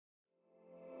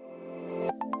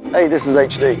Hey, this is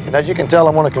HD, and as you can tell,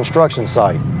 I'm on a construction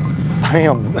site. I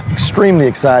am extremely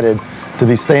excited to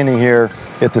be standing here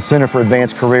at the Center for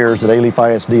Advanced Careers that Alief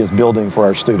ISD is building for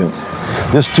our students.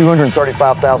 This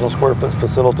 235,000 square foot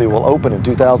facility will open in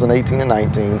 2018 and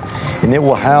 19, and it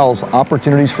will house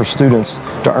opportunities for students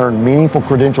to earn meaningful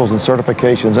credentials and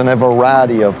certifications in a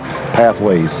variety of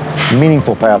pathways,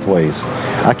 meaningful pathways.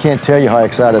 I can't tell you how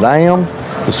excited I am,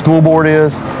 the school board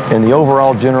is, and the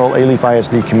overall general Alief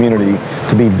ISD community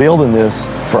to be building this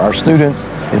for our students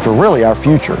and for really our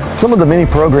future. Some of the many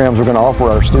programs we're going to offer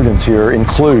our students here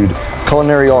include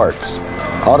Culinary Arts,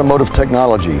 Automotive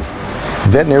Technology,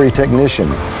 Veterinary Technician,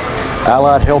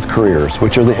 Allied Health Careers,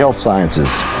 which are the health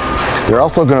sciences. They're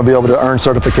also going to be able to earn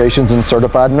certifications in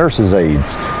certified nurses'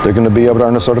 aides. They're going to be able to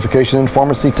earn a certification in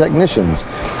pharmacy technicians,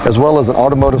 as well as an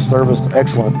automotive service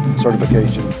excellent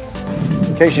certification.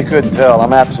 In case you couldn't tell,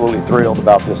 I'm absolutely thrilled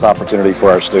about this opportunity for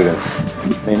our students.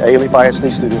 I mean, Alief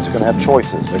ISD students are going to have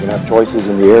choices. They're going to have choices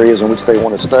in the areas in which they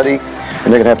want to study, and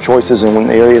they're going to have choices in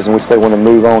the areas in which they want to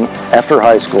move on after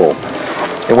high school.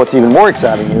 And what's even more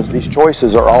exciting is these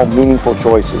choices are all meaningful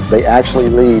choices. They actually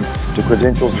lead to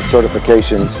credentials and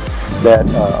certifications that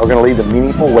are going to lead to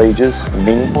meaningful wages,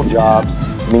 meaningful jobs,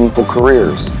 meaningful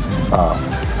careers.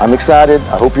 I'm excited.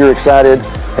 I hope you're excited.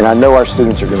 And I know our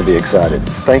students are going to be excited.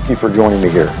 Thank you for joining me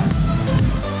here.